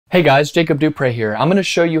Hey guys, Jacob Dupre here. I'm going to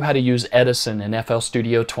show you how to use Edison in FL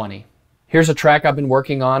Studio 20. Here's a track I've been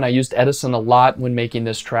working on. I used Edison a lot when making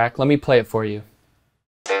this track. Let me play it for you.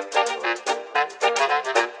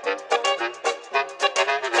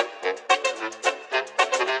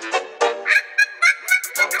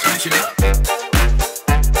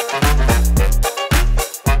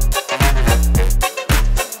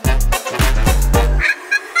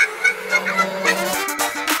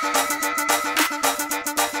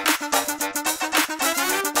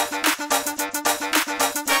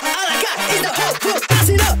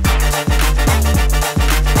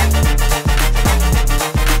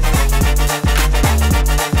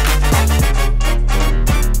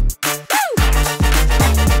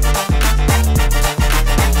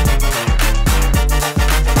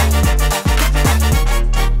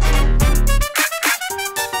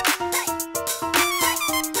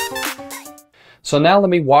 So now let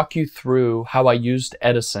me walk you through how I used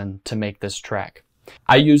Edison to make this track.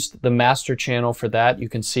 I used the master channel for that. You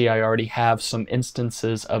can see I already have some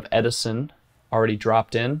instances of Edison already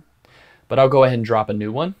dropped in, but I'll go ahead and drop a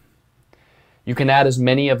new one. You can add as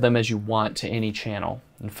many of them as you want to any channel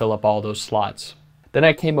and fill up all those slots. Then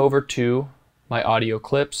I came over to my audio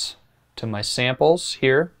clips, to my samples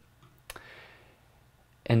here,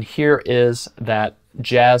 and here is that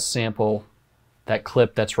jazz sample, that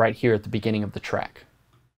clip that's right here at the beginning of the track.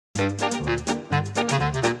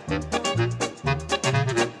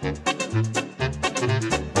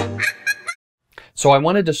 So I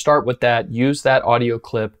wanted to start with that, use that audio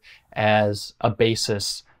clip as a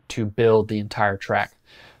basis to build the entire track.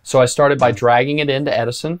 So I started by dragging it into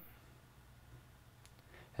Edison,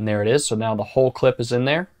 and there it is. So now the whole clip is in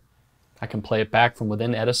there. I can play it back from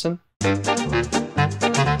within Edison.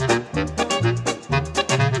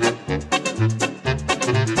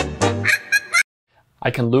 I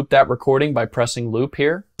can loop that recording by pressing loop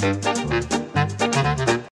here.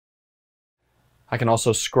 I can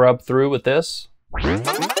also scrub through with this.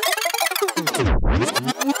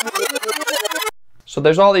 So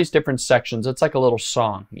there's all these different sections. It's like a little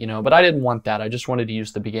song, you know, but I didn't want that. I just wanted to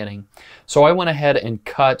use the beginning. So I went ahead and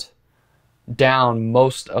cut down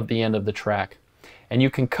most of the end of the track. And you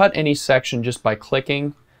can cut any section just by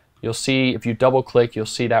clicking. You'll see, if you double click, you'll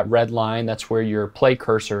see that red line. That's where your play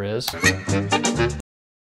cursor is.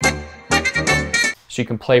 So you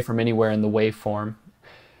can play from anywhere in the waveform.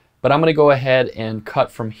 But I'm going to go ahead and cut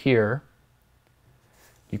from here.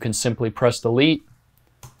 You can simply press delete.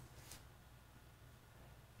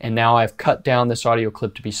 And now I've cut down this audio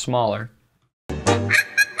clip to be smaller.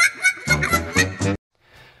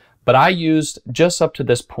 But I used just up to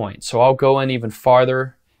this point, so I'll go in even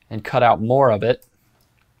farther and cut out more of it.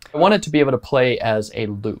 I want it to be able to play as a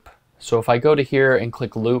loop. So if I go to here and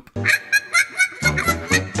click loop,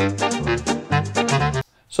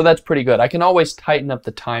 so that's pretty good. I can always tighten up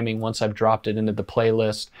the timing once I've dropped it into the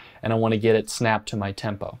playlist and I want to get it snapped to my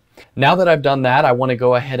tempo. Now that I've done that, I want to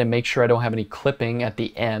go ahead and make sure I don't have any clipping at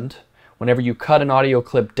the end. Whenever you cut an audio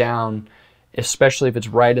clip down, especially if it's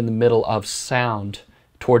right in the middle of sound,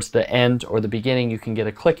 towards the end or the beginning, you can get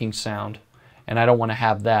a clicking sound, and I don't want to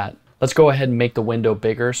have that. Let's go ahead and make the window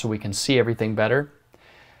bigger so we can see everything better.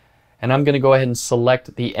 And I'm going to go ahead and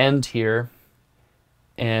select the end here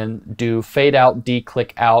and do fade out,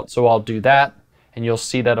 declick out. So I'll do that, and you'll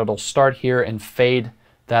see that it'll start here and fade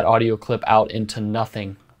that audio clip out into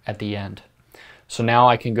nothing at the end. So now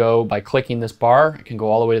I can go, by clicking this bar, I can go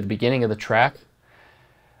all the way to the beginning of the track.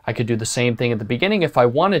 I could do the same thing at the beginning if I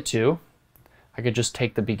wanted to. I could just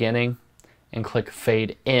take the beginning and click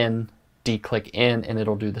fade in, declick in, and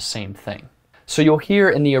it'll do the same thing. So you'll hear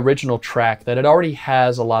in the original track that it already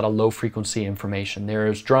has a lot of low frequency information.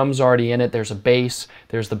 There's drums already in it, there's a bass,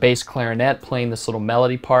 there's the bass clarinet playing this little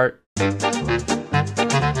melody part.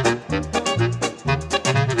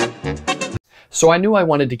 So I knew I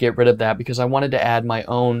wanted to get rid of that because I wanted to add my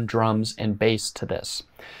own drums and bass to this.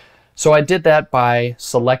 So I did that by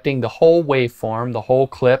selecting the whole waveform, the whole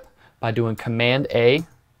clip, by doing Command A.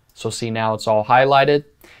 So see, now it's all highlighted.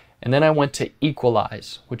 And then I went to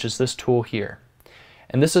Equalize, which is this tool here.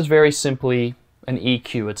 And this is very simply an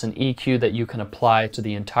EQ. It's an EQ that you can apply to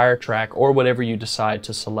the entire track or whatever you decide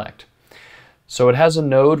to select. So it has a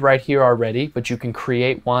node right here already, but you can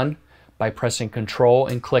create one by pressing Control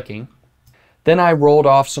and clicking. Then I rolled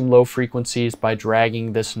off some low frequencies by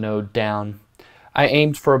dragging this node down. I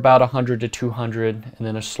aimed for about 100 to 200 and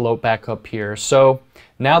then a slope back up here. So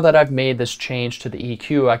now that I've made this change to the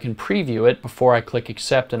EQ, I can preview it before I click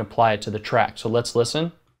accept and apply it to the track. So let's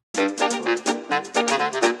listen.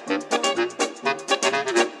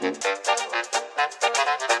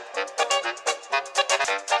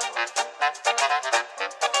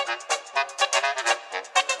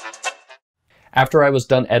 After I was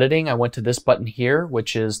done editing, I went to this button here,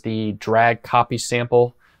 which is the drag copy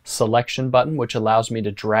sample selection button, which allows me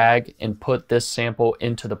to drag and put this sample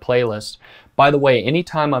into the playlist. By the way,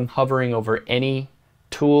 anytime I'm hovering over any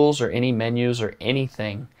tools or any menus or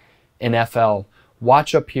anything in FL,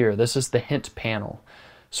 watch up here. This is the hint panel.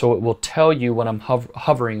 So it will tell you what I'm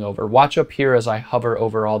hovering over. Watch up here as I hover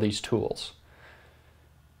over all these tools.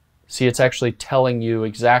 See, it's actually telling you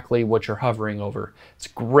exactly what you're hovering over. It's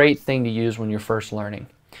a great thing to use when you're first learning.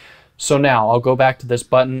 So now I'll go back to this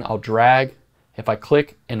button. I'll drag. If I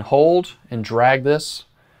click and hold and drag this,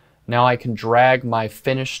 now I can drag my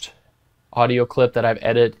finished audio clip that I've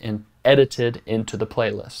edited into the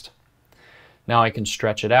playlist. Now I can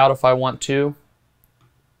stretch it out if I want to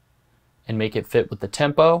and make it fit with the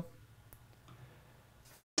tempo.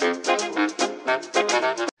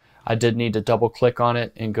 I did need to double click on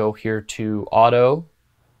it and go here to auto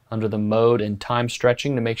under the mode and time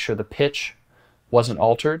stretching to make sure the pitch wasn't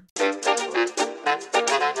altered.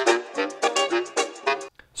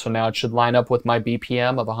 So now it should line up with my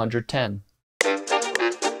BPM of 110.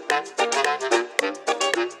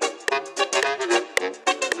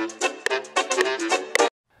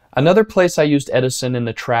 Another place I used Edison in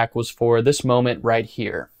the track was for this moment right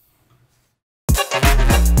here.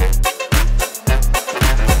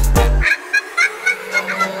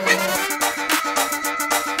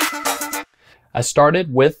 I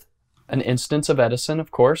started with an instance of Edison, of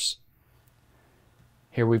course.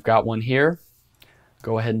 Here we've got one here.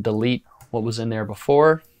 Go ahead and delete what was in there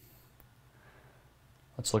before.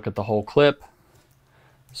 Let's look at the whole clip.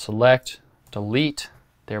 Select, delete.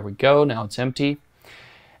 There we go. Now it's empty.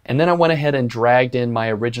 And then I went ahead and dragged in my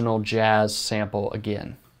original jazz sample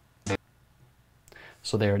again.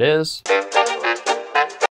 So there it is.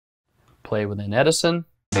 Play within Edison.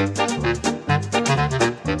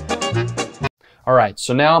 All right,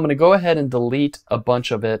 so now I'm going to go ahead and delete a bunch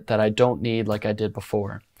of it that I don't need like I did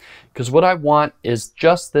before. Because what I want is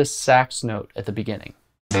just this sax note at the beginning.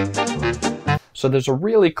 So there's a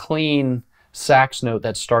really clean sax note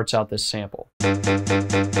that starts out this sample.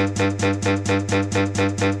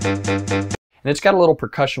 And it's got a little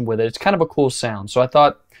percussion with it. It's kind of a cool sound. So I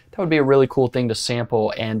thought that would be a really cool thing to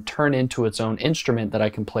sample and turn into its own instrument that I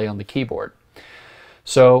can play on the keyboard.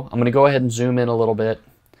 So I'm going to go ahead and zoom in a little bit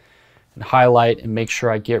and highlight and make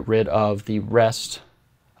sure I get rid of the rest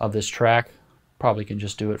of this track. Probably can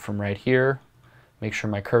just do it from right here. Make sure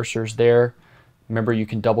my cursor's there. Remember, you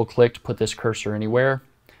can double click to put this cursor anywhere.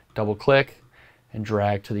 Double click and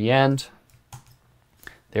drag to the end.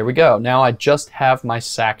 There we go. Now I just have my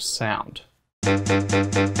sax sound.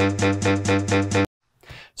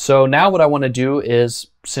 So now what I want to do is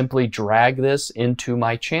simply drag this into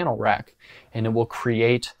my channel rack, and it will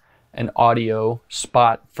create an audio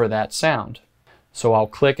spot for that sound. So I'll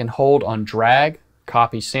click and hold on drag,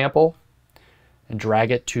 copy sample, and drag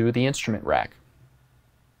it to the instrument rack.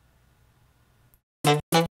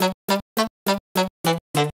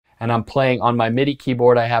 And I'm playing on my MIDI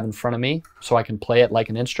keyboard I have in front of me, so I can play it like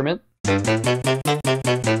an instrument.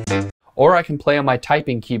 Or I can play on my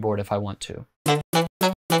typing keyboard if I want to.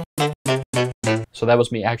 So that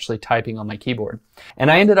was me actually typing on my keyboard.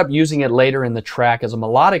 And I ended up using it later in the track as a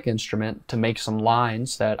melodic instrument to make some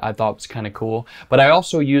lines that I thought was kind of cool. But I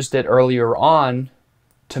also used it earlier on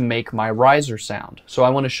to make my riser sound. So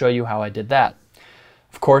I want to show you how I did that.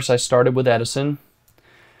 Of course, I started with Edison,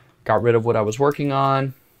 got rid of what I was working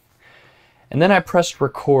on, and then I pressed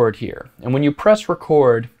record here. And when you press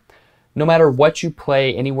record, no matter what you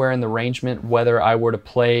play anywhere in the arrangement, whether I were to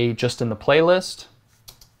play just in the playlist,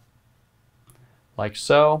 like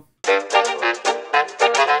so,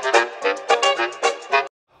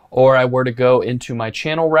 or I were to go into my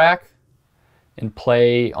channel rack and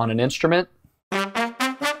play on an instrument,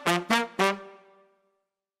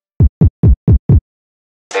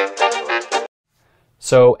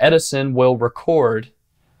 so Edison will record,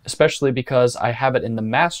 especially because I have it in the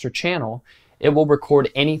master channel, it will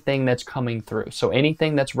record anything that's coming through. So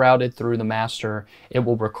anything that's routed through the master, it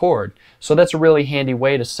will record. So that's a really handy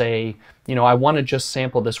way to say, you know, I want to just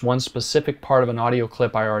sample this one specific part of an audio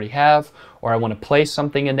clip I already have, or I want to play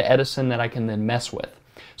something into Edison that I can then mess with.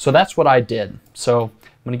 So that's what I did. So I'm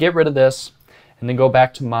going to get rid of this and then go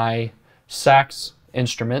back to my sax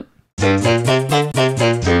instrument,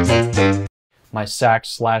 my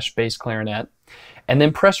sax/bass clarinet, and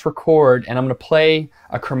then press record, and I'm going to play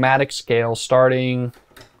a chromatic scale starting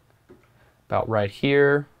about right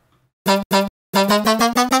here.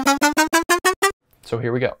 So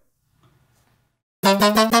here we go.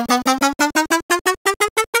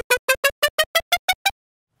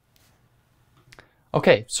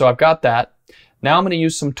 Okay, so I've got that. Now I'm going to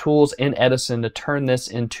use some tools in Edison to turn this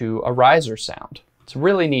into a riser sound. It's a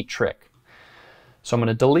really neat trick. So I'm going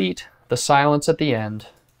to delete the silence at the end,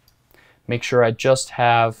 make sure I just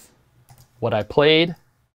have what I played,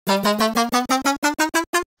 get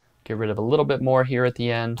rid of a little bit more here at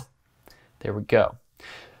the end. There we go.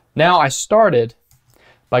 Now I started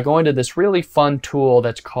by going to this really fun tool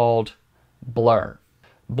that's called Blur.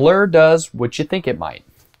 Blur does what you think it might.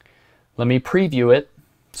 Let me preview it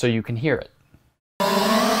so you can hear it.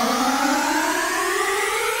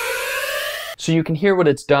 So you can hear what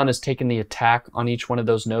it's done is taken the attack on each one of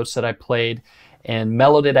those notes that I played and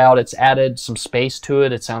mellowed it out. It's added some space to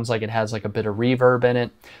it. It sounds like it has like a bit of reverb in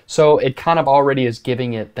it. So it kind of already is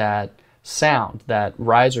giving it that sound, that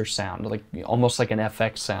riser sound, like almost like an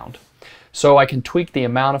FX sound. So I can tweak the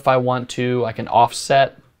amount if I want to. I can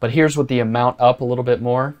offset, but here's with the amount up a little bit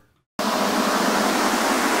more.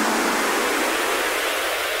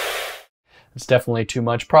 It's definitely too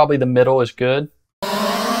much. Probably the middle is good.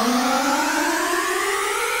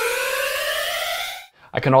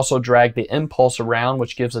 I can also drag the impulse around,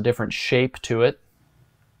 which gives a different shape to it.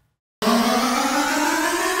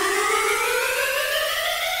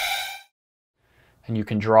 And you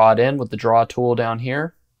can draw it in with the draw tool down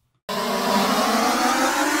here. I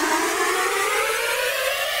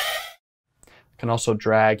can also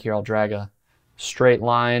drag here. I'll drag a straight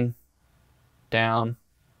line down.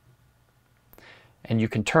 And you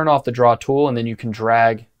can turn off the draw tool, and then you can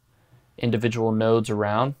drag individual nodes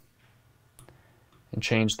around and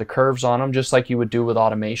change the curves on them just like you would do with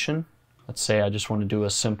automation. Let's say I just want to do a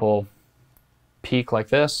simple peak like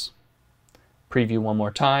this. Preview one more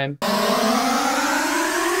time.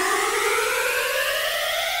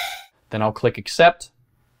 Then I'll click accept,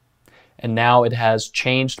 and now it has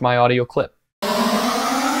changed my audio clip.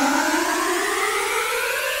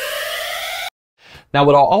 Now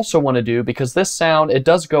what I'll also want to do, because this sound, it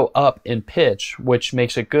does go up in pitch, which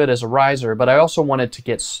makes it good as a riser, but I also want it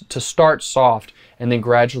to start soft and then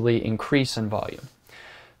gradually increase in volume.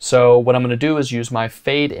 So what I'm going to do is use my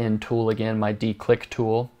fade in tool again, my D-click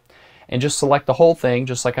tool, and just select the whole thing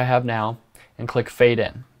just like I have now and click fade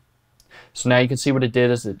in. So now you can see what it did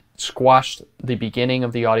is it squashed the beginning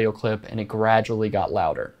of the audio clip and it gradually got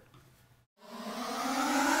louder.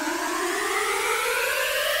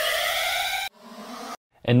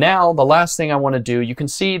 And now the last thing I want to do, you can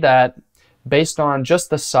see that based on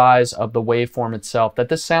just the size of the waveform itself, that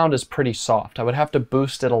this sound is pretty soft. I would have to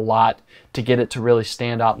boost it a lot to get it to really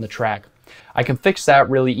stand out in the track. I can fix that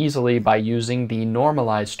really easily by using the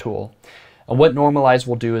normalize tool. And what normalize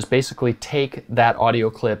will do is basically take that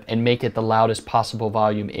audio clip and make it the loudest possible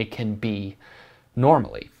volume it can be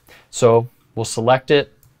normally. So we'll select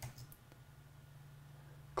it,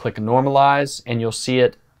 click normalize, and you'll see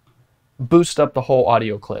it boost up the whole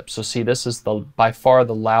audio clip. So see, this is by far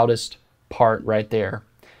the loudest part right there,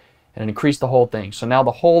 and increase the whole thing. So now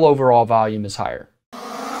the whole overall volume is higher.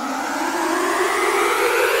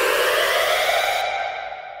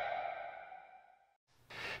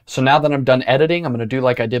 So now that I'm done editing, I'm going to do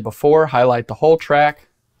like I did before, highlight the whole track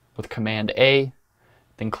with Command A,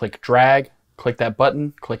 then click drag, click that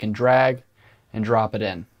button, click and drag, and drop it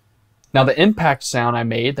in. Now the impact sound I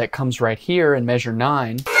made that comes right here in measure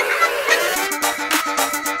 9,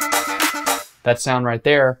 that sound right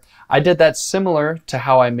there, I did that similar to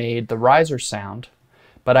how I made the riser sound,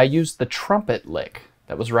 but I used the trumpet lick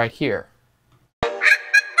that was right here.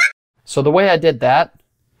 So the way I did that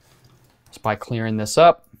is by clearing this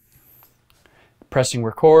up, pressing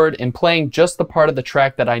record, and playing just the part of the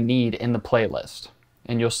track that I need in the playlist.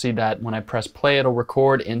 And you'll see that when I press play, it'll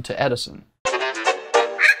record into Edison.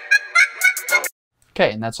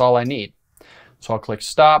 Okay, and that's all I need. So I'll click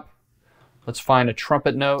stop. Let's find a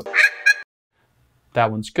trumpet note. That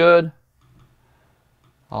one's good.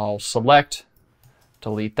 I'll select,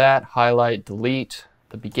 delete that, highlight, delete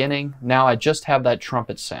the beginning. Now I just have that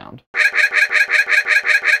trumpet sound.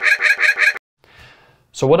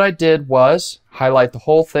 So what I did was highlight the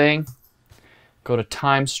whole thing, go to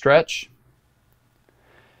time stretch,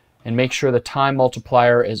 and make sure the time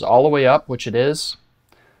multiplier is all the way up, which it is.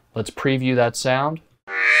 Let's preview that sound.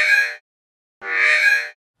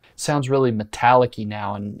 Sounds really metallic-y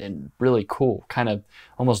now and really cool, kind of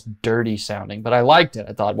almost dirty sounding, but I liked it.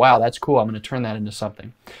 I thought, wow, that's cool. I'm going to turn that into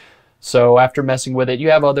something. So after messing with it,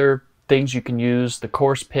 you have other things you can use, the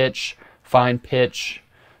coarse pitch, fine pitch,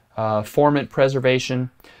 formant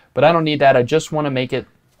preservation, but I don't need that. I just want to make it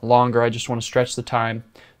longer. I just want to stretch the time.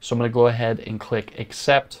 So I'm going to go ahead and click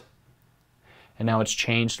accept, and now it's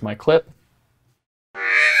changed my clip.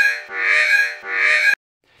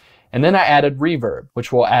 And then I added reverb,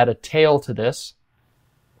 which will add a tail to this.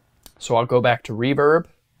 So I'll go back to reverb,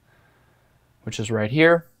 which is right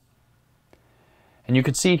here. And you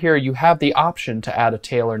can see here you have the option to add a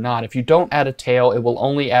tail or not. If you don't add a tail, it will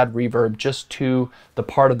only add reverb just to the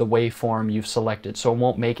part of the waveform you've selected, so it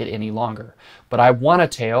won't make it any longer. But I want a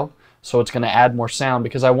tail, so it's going to add more sound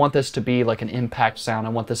because I want this to be like an impact sound. I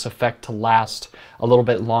want this effect to last a little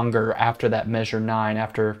bit longer after that measure 9,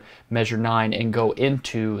 and go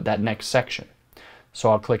into that next section. So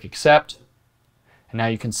I'll click accept, and now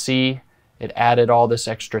you can see it added all this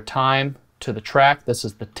extra time to the track. This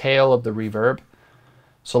is the tail of the reverb.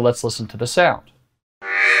 So let's listen to the sound.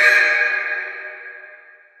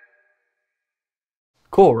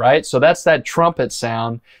 Cool, right? So that's that trumpet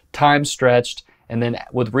sound, time stretched, and then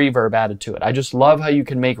with reverb added to it. I just love how you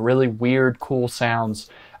can make really weird, cool sounds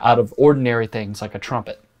out of ordinary things like a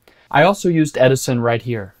trumpet. I also used Edison right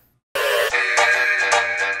here.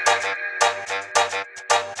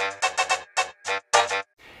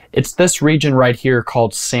 It's this region right here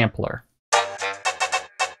called sampler.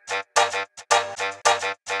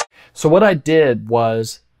 So what I did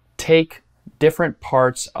was take different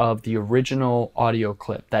parts of the original audio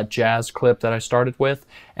clip, that jazz clip that I started with,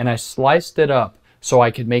 and I sliced it up so I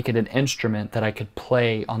could make it an instrument that I could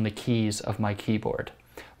play on the keys of my keyboard.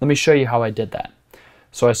 Let me show you how I did that.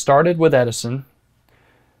 So I started with Edison.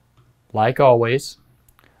 Like always,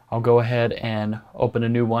 I'll go ahead and open a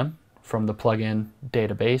new one from the plugin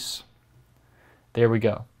database. There we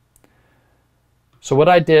go. So what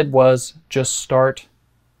I did was just start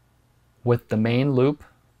with the main loop,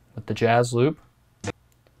 with the jazz loop,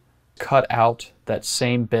 cut out that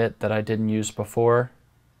same bit that I didn't use before,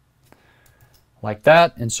 like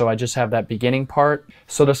that, and so I just have that beginning part.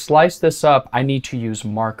 So to slice this up, I need to use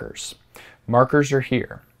markers. Markers are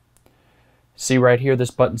here. See right here,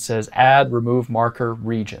 this button says Add Remove Marker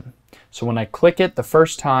Region. So when I click it the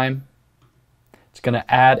first time, it's going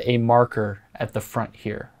to add a marker at the front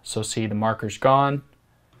here. So see, the marker's gone,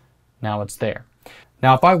 now it's there.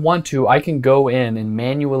 Now if I want to, I can go in and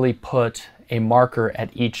manually put a marker at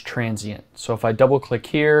each transient. So if I double click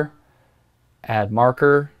here, add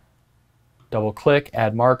marker, double click,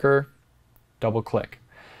 add marker, double click.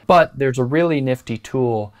 But there's a really nifty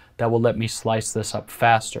tool that will let me slice this up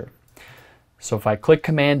faster. So if I click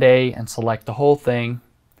Command A and select the whole thing,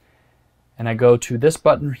 and I go to this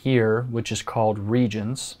button here, which is called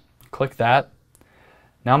Regions, click that.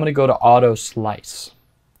 Now I'm going to go to Auto Slice.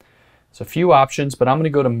 There's a few options, but I'm going to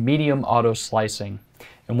go to Medium Auto Slicing.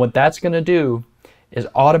 And what that's going to do is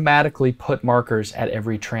automatically put markers at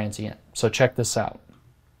every transient. So check this out.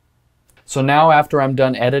 So now after I'm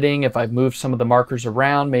done editing, if I've moved some of the markers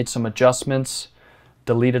around, made some adjustments,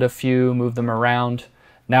 deleted a few, moved them around,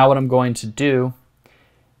 now what I'm going to do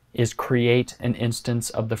is create an instance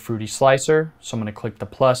of the Fruity Slicer. So I'm going to click the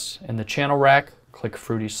plus in the channel rack, click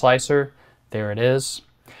Fruity Slicer, there it is.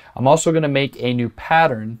 I'm also going to make a new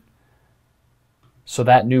pattern. So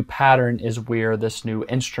that new pattern is where this new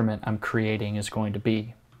instrument I'm creating is going to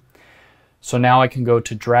be. So now I can go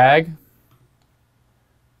to drag,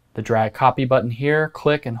 the drag copy button here,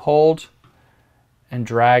 click and hold, and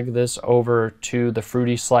drag this over to the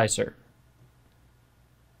Fruity Slicer.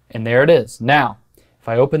 And there it is. Now, if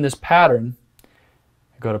I open this pattern,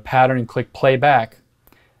 I go to pattern and click playback,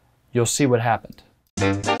 you'll see what happened.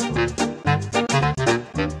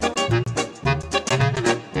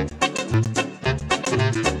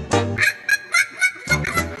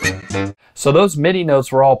 So those MIDI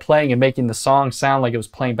notes were all playing and making the song sound like it was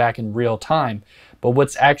playing back in real time. But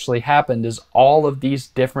what's actually happened is all of these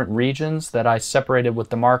different regions that I separated with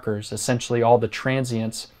the markers, essentially all the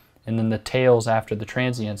transients and then the tails after the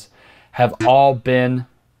transients, have all been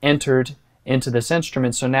entered into this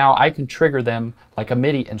instrument. So now I can trigger them like a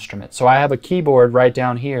MIDI instrument. So I have a keyboard right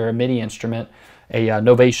down here, a MIDI instrument, a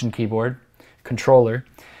Novation keyboard controller,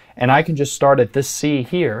 and I can just start at this C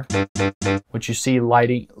here, which you see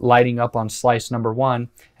lighting up on slice number 1,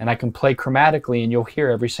 and I can play chromatically and you'll hear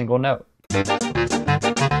every single note.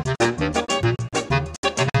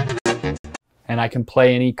 And I can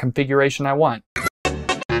play any configuration I want.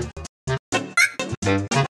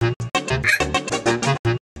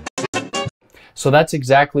 So that's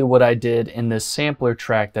exactly what I did in this sampler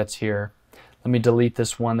track that's here. Let me delete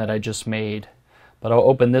this one that I just made, but I'll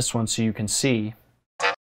open this one so you can see.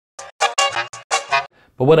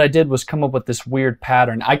 But what I did was come up with this weird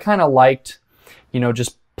pattern. I kind of liked,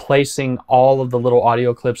 just placing all of the little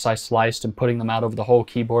audio clips I sliced and putting them out over the whole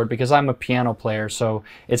keyboard because I'm a piano player, so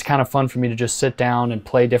it's kind of fun for me to just sit down and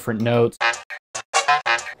play different notes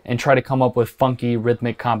and try to come up with funky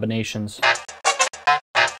rhythmic combinations.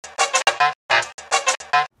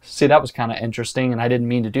 See, that was kind of interesting, and I didn't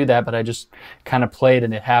mean to do that, but I just kind of played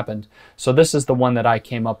and it happened. So this is the one that I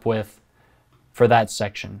came up with for that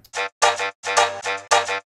section.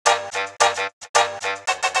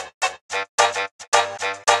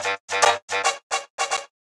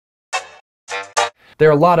 There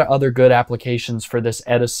are a lot of other good applications for this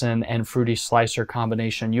Edison and Fruity Slicer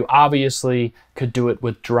combination. You obviously could do it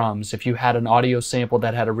with drums. If you had an audio sample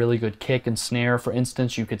that had a really good kick and snare, for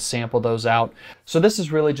instance, you could sample those out. So this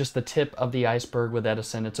is really just the tip of the iceberg with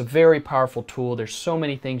Edison. It's a very powerful tool. There's so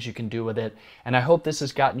many things you can do with it. And I hope this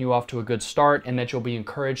has gotten you off to a good start and that you'll be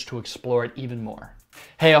encouraged to explore it even more.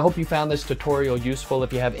 Hey, I hope you found this tutorial useful.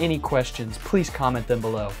 If you have any questions, please comment them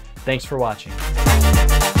below. Thanks for watching.